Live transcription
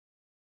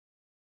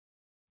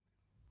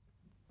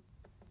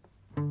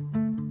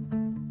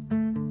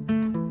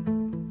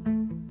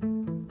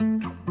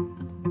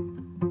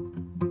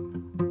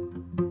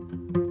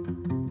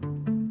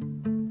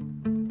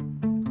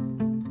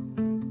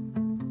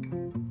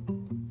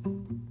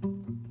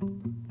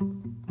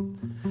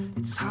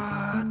It's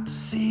hard to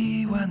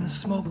see when the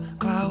smoke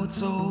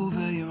clouds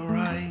over your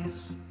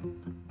eyes,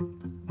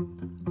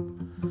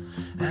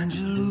 and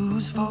you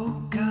lose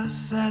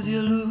focus as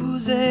you're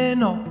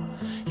losing all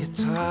your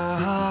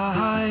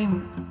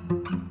time.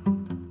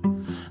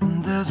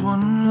 And there's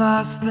one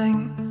last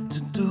thing to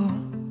do,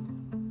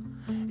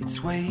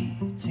 it's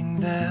waiting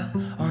there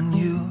on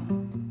you.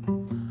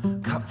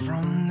 Cut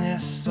from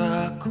this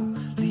circle,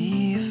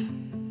 leave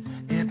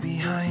it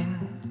behind.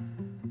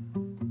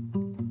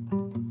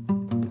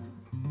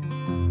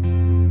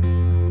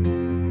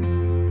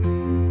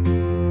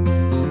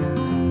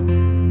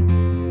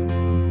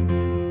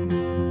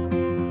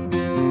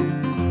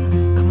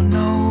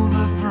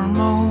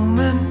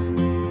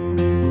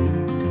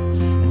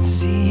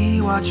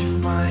 What you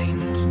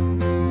find,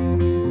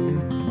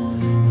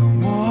 the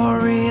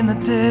war in the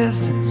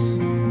distance,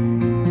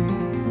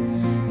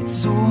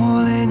 it's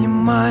all in your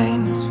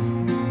mind.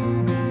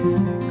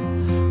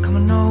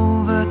 Coming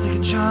over, take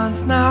a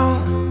chance now.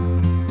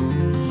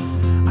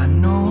 I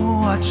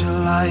know what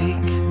you're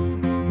like.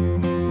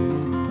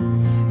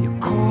 You're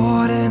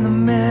caught in the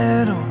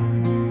middle,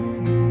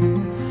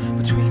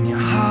 between your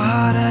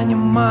heart and your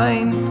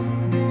mind.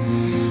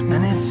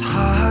 And it's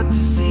hard to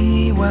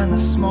see when the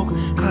smoke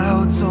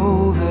clouds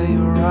over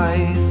your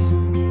eyes,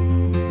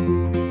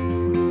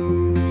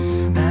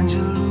 and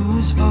you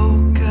lose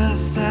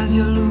focus as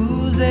you're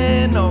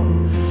losing all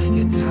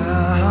your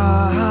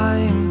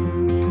time.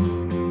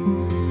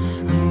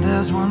 And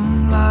there's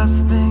one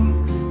last thing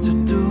to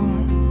do,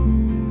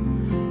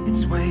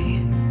 it's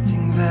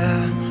waiting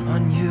there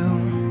on you.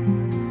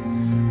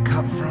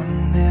 Cut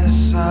from this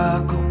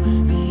circle,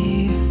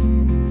 leave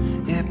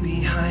it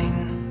behind.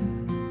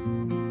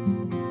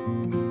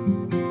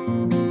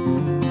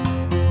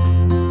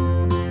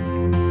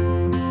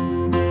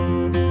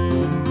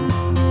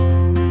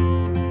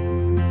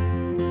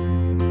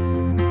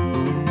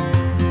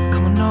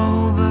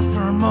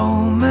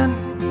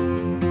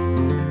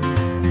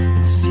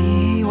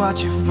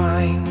 What you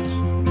find,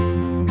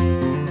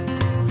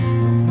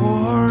 the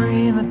war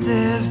in the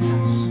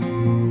distance,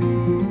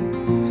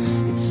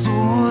 it's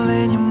all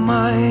in your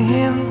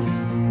mind.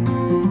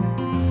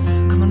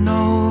 Come on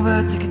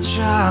over, take a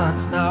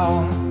chance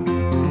now,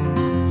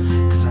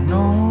 'cause I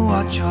know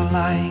what you're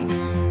like.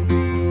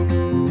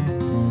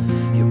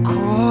 You're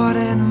caught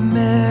in the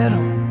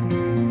middle,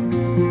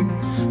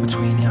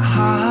 between your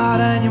heart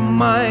and your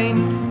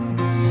mind.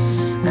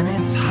 And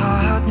it's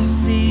hard to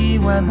see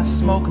when the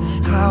smoke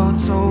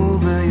clouds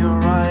over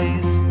your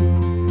eyes,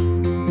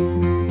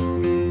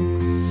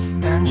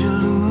 and you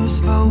lose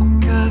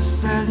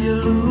focus as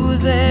you're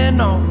losing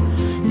all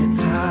your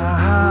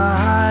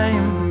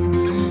time.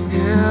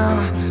 Yeah,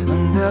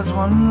 and there's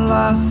one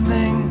last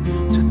thing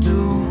to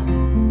do,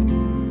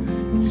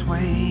 it's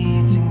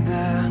waiting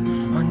there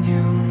on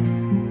you.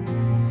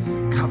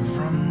 Cut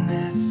from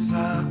this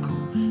circle,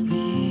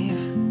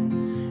 leave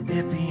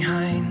it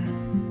behind.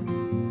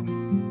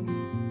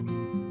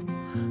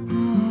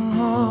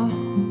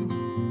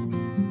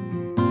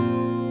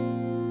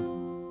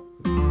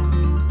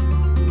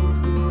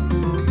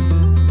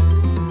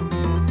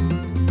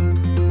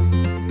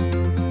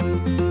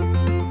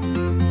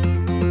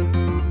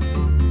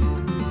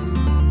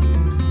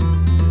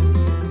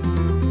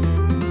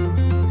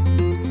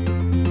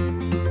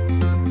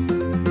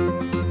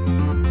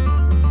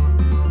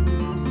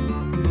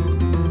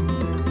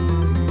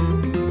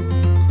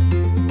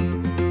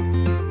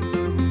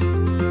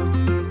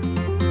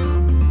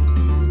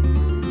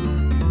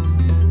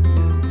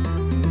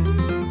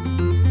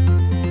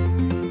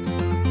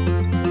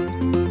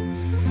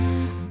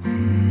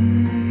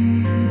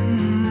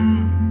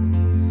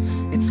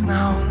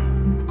 Now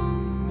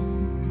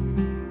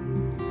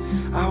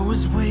I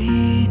was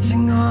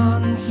waiting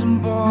on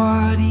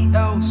somebody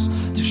else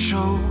to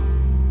show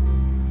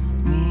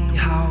me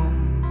how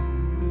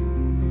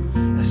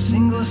a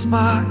single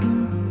spark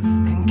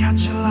can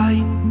catch a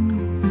light,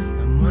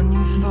 and one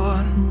you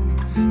thought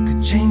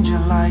could change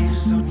your life.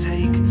 So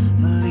take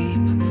the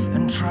leap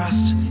and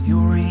trust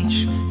you'll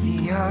reach the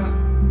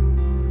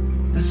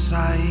other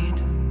side.